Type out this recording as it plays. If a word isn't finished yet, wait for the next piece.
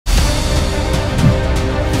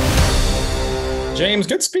James,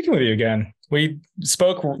 good speaking with you again. We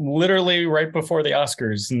spoke literally right before the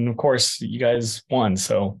Oscars, and of course, you guys won.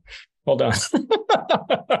 So, well done.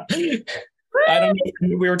 I don't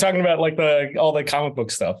know. We were talking about like the all the comic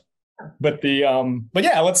book stuff, but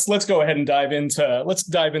yeah, let's go ahead and dive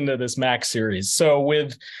into this Max series. So,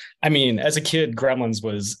 I mean, as a kid, Gremlins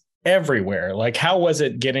was everywhere. Like, how was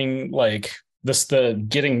it getting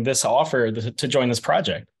getting this offer to join this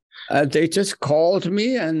project? They just called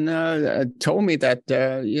me and told me that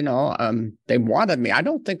they wanted me. I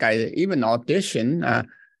don't think I even auditioned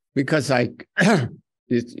because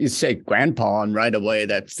you say grandpa and right away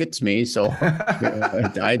that fits me. So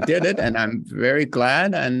I did it, and I'm very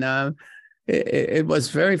glad. And it was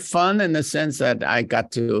very fun in the sense that I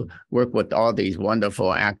got to work with all these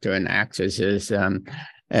wonderful actors and actresses. And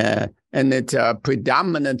it's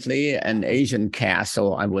predominantly an Asian cast,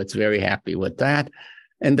 so I was very happy with that.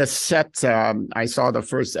 And the set, I saw the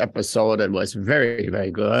first episode. It was very,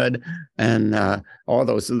 very good. And all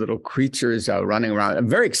those little creatures are running around. A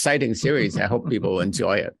very exciting series. I hope people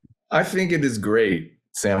enjoy it. I think it is great,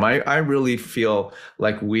 Sam. I really feel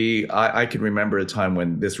like I can remember a time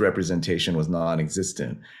when this representation was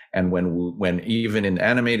non-existent. And when even in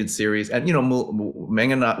animated series, and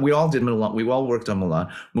Ming-Na, we all did Mulan. We all worked on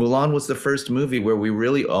Mulan. Mulan was the first movie where we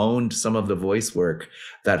really owned some of the voice work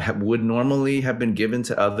that would normally have been given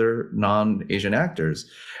to other non-Asian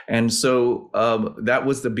actors. And so that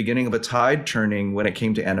was the beginning of a tide turning when it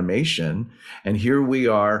came to animation. And here we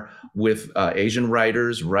are with Asian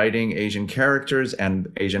writers writing Asian characters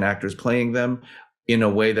and Asian actors playing them in a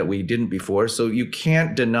way that we didn't before. So you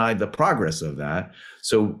can't deny the progress of that.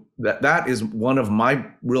 So that is one of my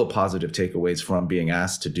real positive takeaways from being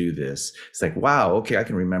asked to do this. It's like, wow, okay, I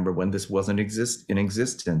can remember when this wasn't in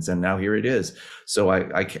existence, and now here it is. So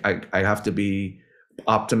I have to be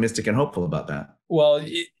optimistic and hopeful about that. Well,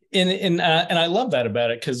 and I love that about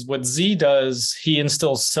it, because what Z does, he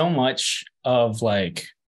instills so much of like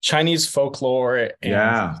Chinese folklore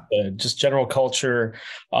and just general culture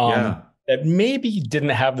that maybe didn't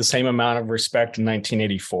have the same amount of respect in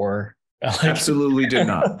 1984. Absolutely did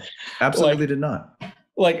not. Absolutely did not.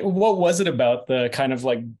 Like, what was it about the kind of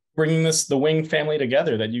like bringing the Wing family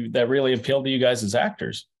together that really appealed to you guys as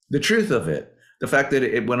actors? The truth of it. The fact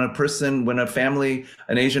that when a family,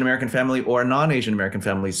 an Asian American family or a non-Asian American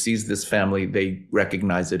family sees this family, they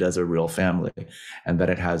recognize it as a real family, and that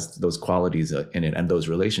it has those qualities in it and those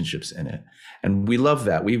relationships in it. And we love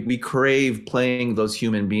that. We crave playing those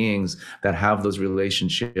human beings that have those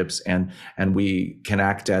relationships, and we can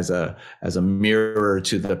act as a mirror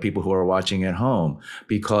to the people who are watching at home,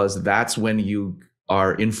 because that's when you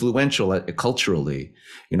are influential culturally.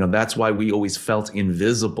 That's why we always felt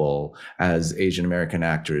invisible as Asian American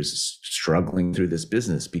actors struggling through this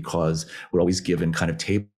business, because we're always given kind of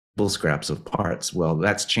table scraps of parts. Well,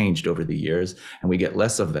 that's changed over the years, and we get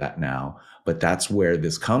less of that now. But that's where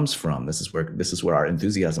this comes from. This is where our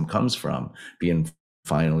enthusiasm comes from, being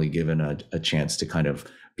finally given a chance to kind of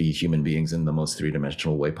be human beings in the most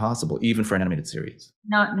three-dimensional way possible, even for an animated series.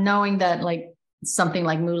 Not knowing that, like something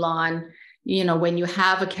like Mulan, when you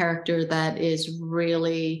have a character that is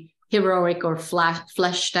really heroic or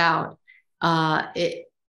fleshed out, it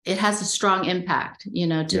has a strong impact,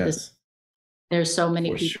 to this. There's so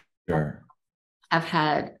many people have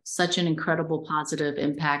had such an incredible positive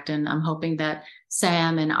impact. And I'm hoping that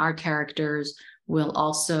Sam and our characters will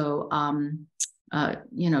also,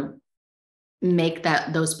 make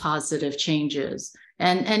those positive changes.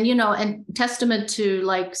 And testament to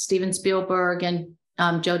like Steven Spielberg and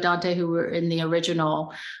Joe Dante, who were in the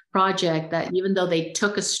original project, that even though they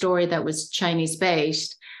took a story that was Chinese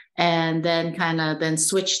based and then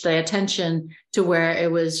switched the attention to where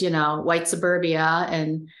it was, white suburbia,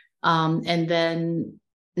 and then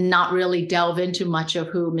not really delve into much of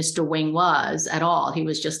who Mr. Wing was at all. He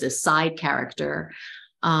was just a side character.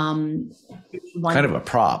 Kind of a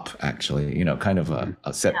prop, actually, kind of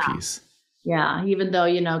a set piece. Yeah, even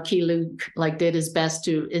though, Ki Lu did his best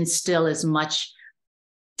to instill as much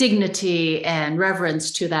dignity and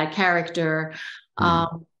reverence to that character.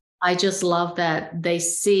 I just love that they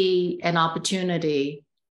see an opportunity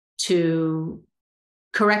to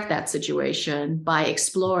correct that situation by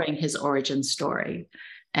exploring his origin story.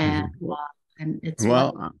 And it's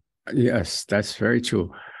yes, that's very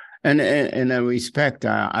true. And in a respect,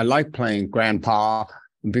 I like playing grandpa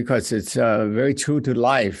because it's very true to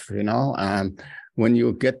life, when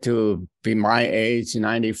you get to be my age,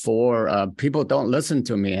 94, people don't listen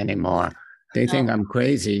to me anymore. They think I'm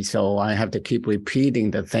crazy. So I have to keep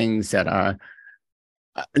repeating the things that are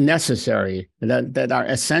necessary, that are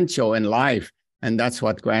essential in life. And that's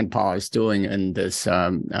what Grandpa is doing in this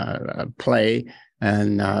play.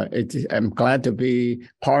 And I'm glad to be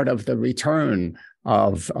part of the return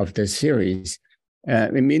of this series.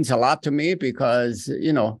 It means a lot to me because,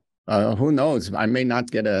 who knows? I may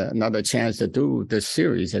not get another chance to do this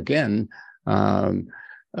series again.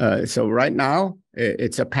 So right now,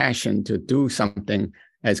 it's a passion to do something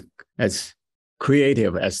as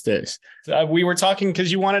creative as this. We were talking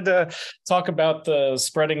because you wanted to talk about the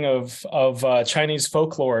spreading of Chinese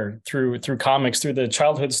folklore through comics, through the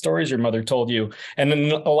childhood stories your mother told you, and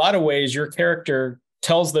in a lot of ways, your character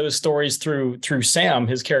tells those stories through Sam,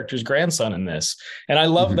 his character's grandson, in this. And I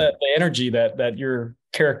love that the energy that your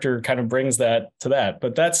character kind of brings that to that.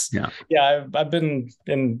 But that's I've been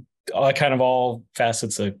in kind of all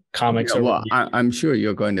facets of comics. Well, I'm sure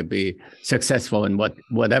you're going to be successful in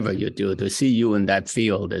whatever you do. To see you in that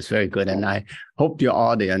field is very good. And I hope your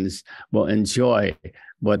audience will enjoy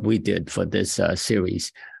what we did for this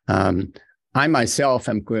series. I myself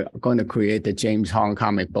am going to create the James Hong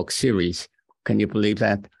comic book series. Can you believe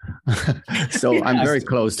that? So yes. I'm very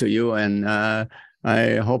close to you, and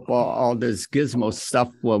I hope all this gizmo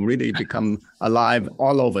stuff will really become alive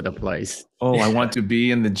all over the place. Oh, I want to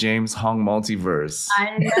be in the James Hong multiverse.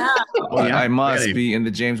 I know. I must be in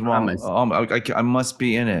the James Hong. I must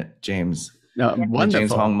be in it, James. Wonderful. The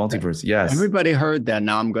James Hong multiverse. Yes. Everybody heard that.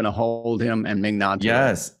 Now I'm going to hold him and Ming-Na.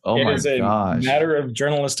 Yes. Oh my gosh. It is a matter of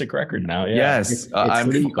journalistic record now. Yeah. Yes.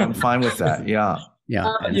 I'm fine with that. Yeah.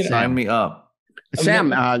 Yeah. Sign me up.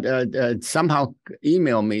 Sam, somehow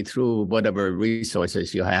email me through whatever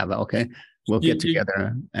resources you have. Okay, we'll get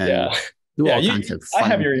together and do all kinds of fun. I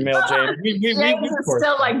have your email, James. James is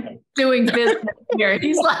still like doing business here.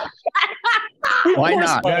 He's like, why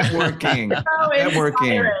not? Networking.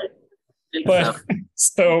 Networking. But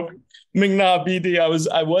so Ming-Na BD, I was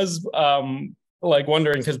like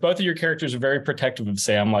wondering, because both of your characters are very protective of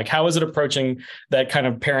Sam. Like, how is it approaching that kind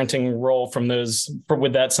of parenting role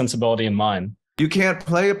with that sensibility in mind? You can't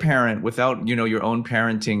play a parent without, your own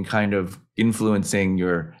parenting kind of influencing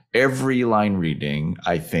your every line reading,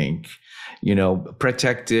 I think,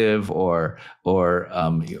 protective or whatever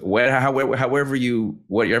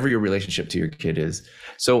your relationship to your kid is.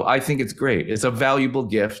 So I think it's great. It's a valuable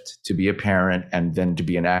gift to be a parent and then to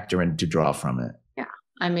be an actor and to draw from it. Yeah.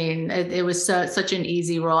 I mean, it was such an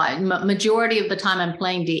easy role. Majority of the time I'm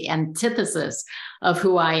playing the antithesis of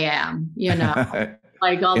who I am,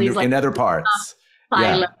 like all these in other parts,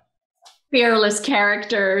 silent, fearless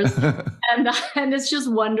characters, and it's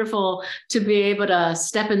just wonderful to be able to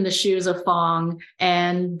step in the shoes of Fong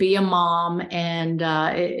and be a mom, and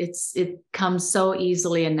it comes so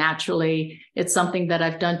easily and naturally. It's something that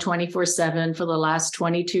I've done 24/7 for the last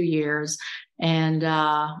 22 years, and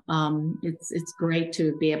it's great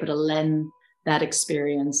to be able to lend that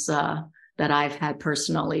experience that I've had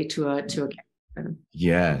personally to a character.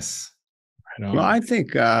 Yes. Well, I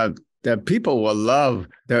think that people will love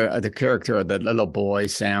the character of the little boy,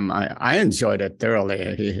 Sam. I enjoyed it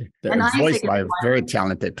thoroughly. He's voiced by a very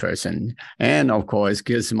talented person. And of course,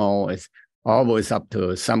 Gizmo is always up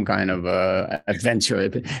to some kind of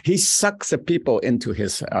adventure. He sucks the people into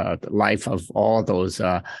his life of all those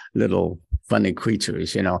little funny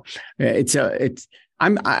creatures,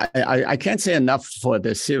 I can't say enough for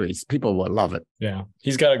this series. People will love it. Yeah.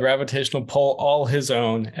 He's got a gravitational pull all his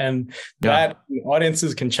own. And that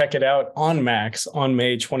audiences can check it out on Max on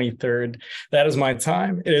May 23rd. That is my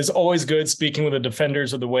time. It is always good speaking with the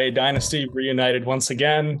defenders of the Wei dynasty, reunited once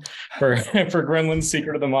again for Gremlins,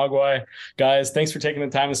 Secret of the Mogwai. Guys, thanks for taking the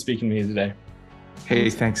time to speak to me today. Hey,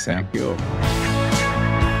 thanks, Sam. Thank you.